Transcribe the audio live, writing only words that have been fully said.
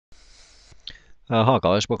Hi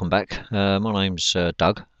guys, welcome back. My name's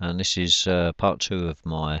Doug, and this is part two of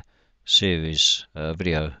my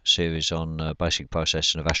video series on basic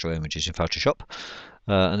processing of astro images in Photoshop.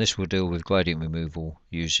 And this will deal with gradient removal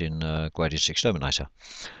using GradientXTerminator.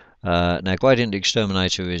 Now,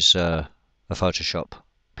 GradientXTerminator is a Photoshop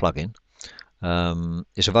plugin.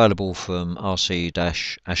 It's available from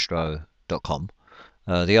rc-astro.com.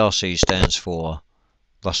 The RC stands for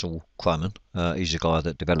Russell Croman. He's the guy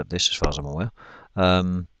that developed this, as far as I'm aware.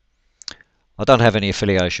 I don't have any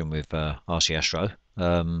affiliation with RC Astro.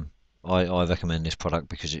 I recommend this product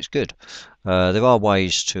because it's good. There are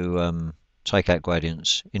ways to take out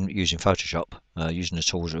gradients using Photoshop, using the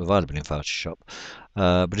tools that are available in Photoshop,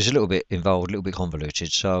 but it's a little bit involved, a little bit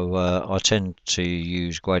convoluted, so I tend to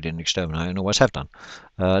use GradientXTerminator and always have done.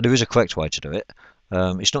 There is a correct way to do it.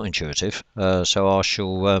 It's not intuitive, so I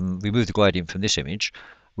shall remove the gradient from this image,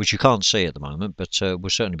 which you can't see at the moment, but will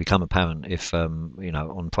certainly become apparent if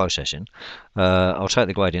on processing. I'll take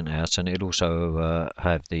the gradient out, and it'll also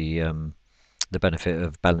have the benefit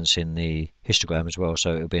of balancing the histogram as well,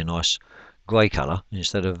 so it'll be a nice grey colour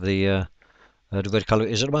instead of the red colour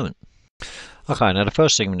it is at the moment. Okay, now the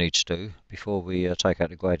first thing we need to do before we take out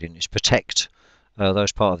the gradient is protect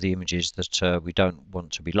those part of the images that we don't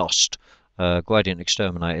want to be lost.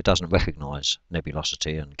 GradientXTerminator doesn't recognise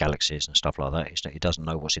nebulosity and galaxies and stuff like that. It doesn't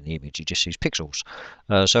know what's in the image, it just sees pixels.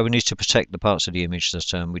 So we need to protect the parts of the image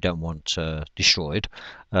that we don't want destroyed,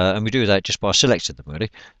 and we do that just by selecting them, really.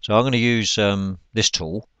 So I'm going to use this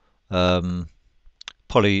tool, the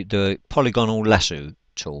polygonal lasso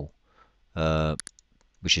tool,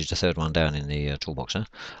 which is the third one down in the toolbox there.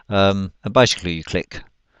 And basically you click,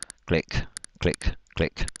 click, click,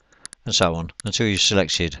 click, and so on until you've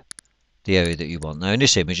selected the area that you want. Now in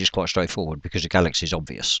this image it's quite straightforward because the galaxy is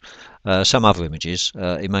obvious. Some other images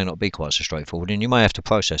it may not be quite so straightforward, and you may have to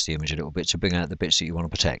process the image a little bit to bring out the bits that you want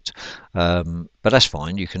to protect. But that's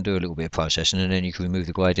fine, you can do a little bit of processing and then you can remove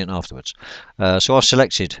the gradient afterwards. So I've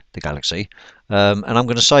selected the galaxy, and I'm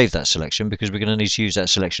going to save that selection because we're going to need to use that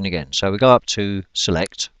selection again. So we go up to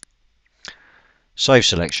Select, Save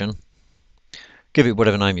Selection, give it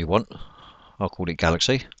whatever name you want. I'll call it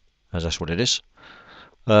Galaxy, as that's what it is.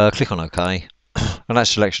 Click on OK, and that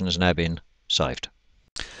selection has now been saved.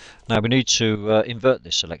 Now we need to invert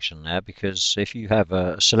this selection now, because if you have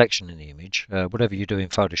a selection in the image, whatever you do in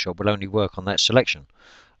Photoshop will only work on that selection.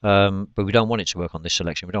 But we don't want it to work on this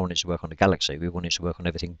selection, we don't want it to work on the galaxy, we want it to work on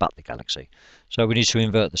everything but the galaxy. So we need to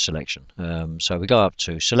invert the selection. So we go up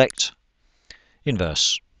to Select,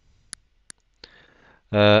 Inverse.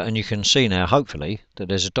 And you can see now, hopefully, that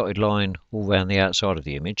there's a dotted line all around the outside of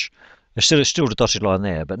the image. There's still the dotted line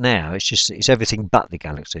there, but now it's everything but the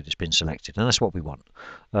galaxy that's been selected, and that's what we want.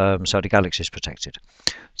 So the galaxy is protected.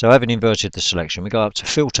 So having inverted the selection, we go up to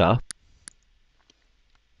Filter,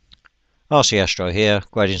 RC Astro here,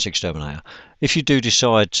 GradientXTerminator. If you do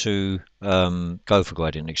decide to go for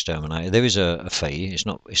GradientXTerminator, there is a fee.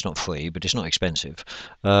 It's not free, but it's not expensive.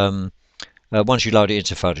 Once you load it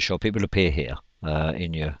into Photoshop, it will appear here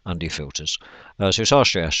under your filters. So it's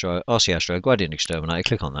RC Astro, GradientXTerminator.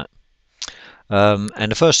 Click on that. And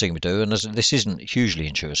the first thing we do, and this isn't hugely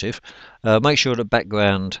intuitive, make sure that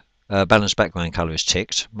balanced background colour is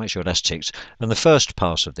ticked. Make sure that's ticked. And the first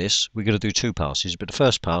pass of this, we're going to do two passes, but the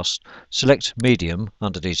first pass, select medium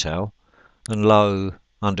under detail and low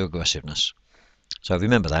under aggressiveness. So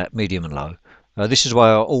remember that, medium and low. This is the way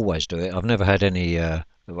I always do it. I've never had any,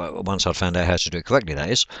 once I've found out how to do it correctly, that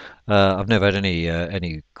is, I've never had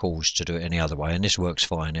any calls to do it any other way, and this works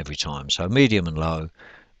fine every time. So medium and low,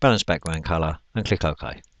 balance background colour, and click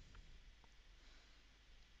OK.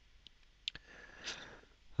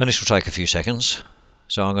 And this will take a few seconds,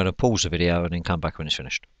 so I'm going to pause the video and then come back when it's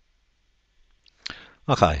finished.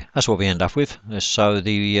 Okay, that's what we end up with. So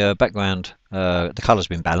the background, the colour's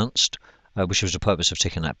been balanced, which was the purpose of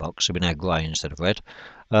ticking that box, so we're now grey instead of red.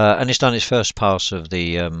 And it's done its first pass of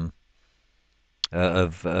the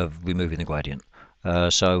of removing the gradient.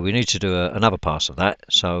 So we need to do another pass of that.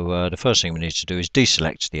 So the first thing we need to do is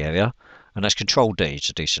deselect the area, and that's Control D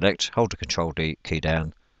to deselect. Hold the Control D key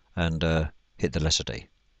down and hit the letter D,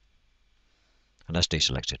 and that's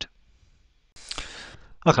deselected.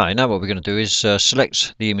 Okay, now what we're going to do is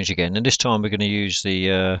select the image again, and this time we're going to use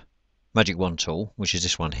the Magic Wand tool, which is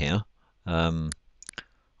this one here. I'm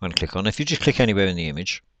going to click on. If you just click anywhere in the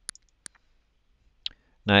image.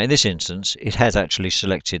 Now in this instance it has actually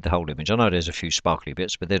selected the whole image. I know there's a few sparkly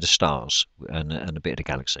bits, but they're the stars and a bit of the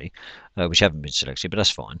galaxy, which haven't been selected, but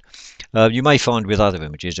that's fine. You may find with other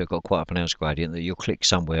images that have got quite a pronounced gradient that you'll click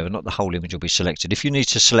somewhere and not the whole image will be selected. If you need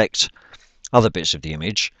to select other bits of the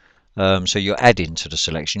image, So you're adding to the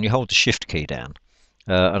selection. You hold the shift key down.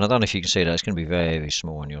 And I don't know if you can see that, it's going to be very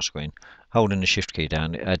small on your screen. Holding the shift key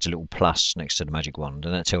down, it adds a little plus next to the magic wand,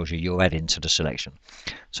 and that tells you you're adding to the selection.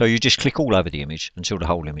 So you just click all over the image until the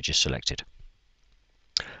whole image is selected.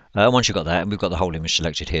 Once you've got that, and we've got the whole image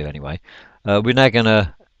selected here anyway, we're now going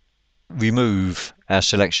to remove our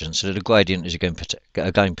selection so that the gradient is again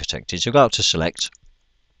protected. So go up to select,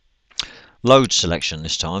 load selection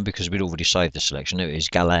this time because we'd already saved the selection. There it is,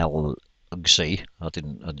 Galaxy. I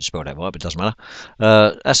didn't spell that right, but it doesn't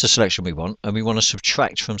matter. That's the selection we want, and we want to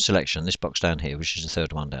subtract from selection this box down here, which is the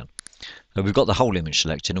third one down. So we've got the whole image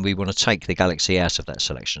selected, and we want to take the galaxy out of that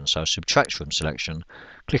selection. So subtract from selection,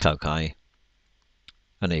 click OK,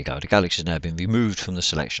 and there you go. The galaxy has now been removed from the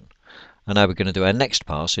selection. And now we're going to do our next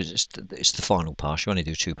pass. It's the final pass. You only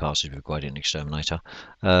do 2 passes with GradientXterminator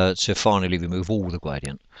to finally remove all the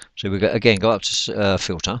gradient. So we again go up to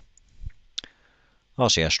Filter,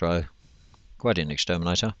 RC Astro,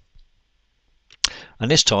 GradientXterminator.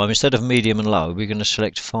 And this time, instead of medium and low, we're going to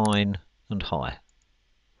select fine and high.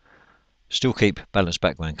 Still keep balanced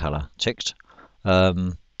background colour ticked.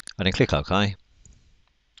 And then click OK.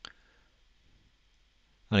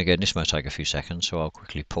 And again, this may take a few seconds, so I'll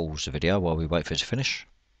quickly pause the video while we wait for it to finish.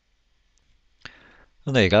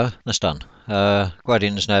 And there you go, that's done.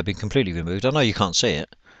 Gradient has now been completely removed. I know you can't see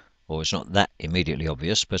it, or it's not that immediately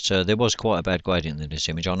obvious, but there was quite a bad gradient in this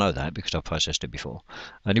image. I know that because I've processed it before.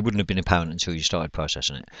 And it wouldn't have been apparent until you started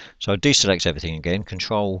processing it. So deselect everything again,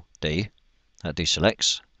 Control D, that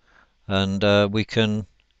deselects, and we can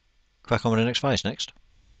crack on with the next phase next.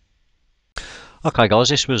 Okay guys,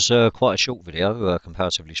 this was quite a short video,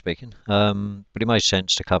 comparatively speaking, but it made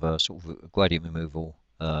sense to cover sort of gradient removal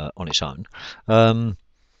on its own. Now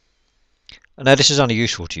this is only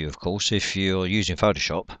useful to you, of course, if you're using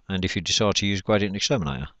Photoshop and if you decide to use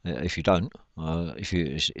GradientXterminator. If you don't, if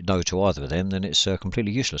you no to either of them, then it's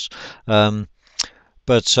completely useless. But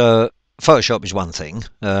Photoshop is one thing.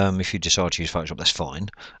 If you decide to use Photoshop, that's fine.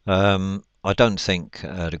 I don't think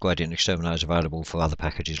the GradientXterminator is available for other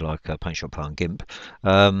packages like PaintShop Pro and GIMP,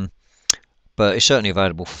 but it's certainly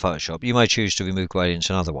available for Photoshop. You may choose to remove gradients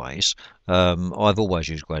in other ways. I've always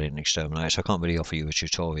used GradientXterminator, so I can't really offer you a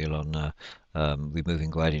tutorial on removing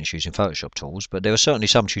gradients using Photoshop tools, but there are certainly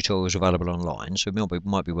some tutorials available online, so it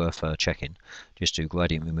might be worth checking. Just do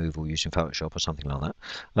gradient removal using Photoshop or something like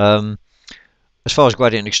that. As far as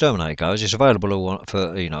GradientXterminator goes, it's available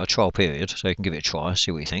for a trial period, so you can give it a try, see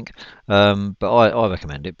what you think. But I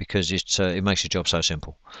recommend it because it makes the job so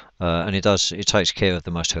simple, and it takes care of the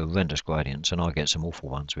most horrendous gradients, and I get some awful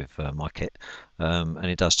ones with my kit, and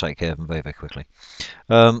it does take care of them very, very quickly.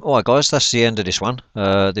 Alright guys, that's the end of this one,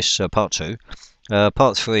 this part 2.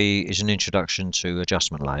 Part 3 is an introduction to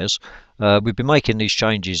adjustment layers. We've been making these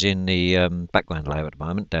changes in the background layer at the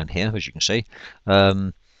moment, down here, as you can see.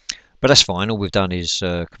 But that's fine. All we've done is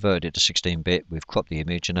converted it to 16-bit. We've cropped the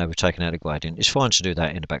image, and now we've taken out the gradient. It's fine to do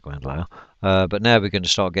that in the background layer, but now we're going to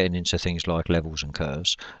start getting into things like levels and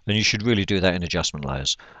curves, and you should really do that in adjustment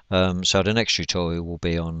layers. So the next tutorial will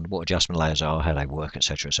be on what adjustment layers are, how they work,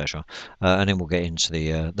 etc., etc., and then we'll get into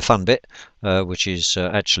the fun bit, which is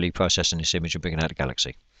actually processing this image and bringing out the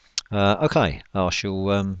galaxy. Okay, I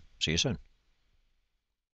shall see you soon.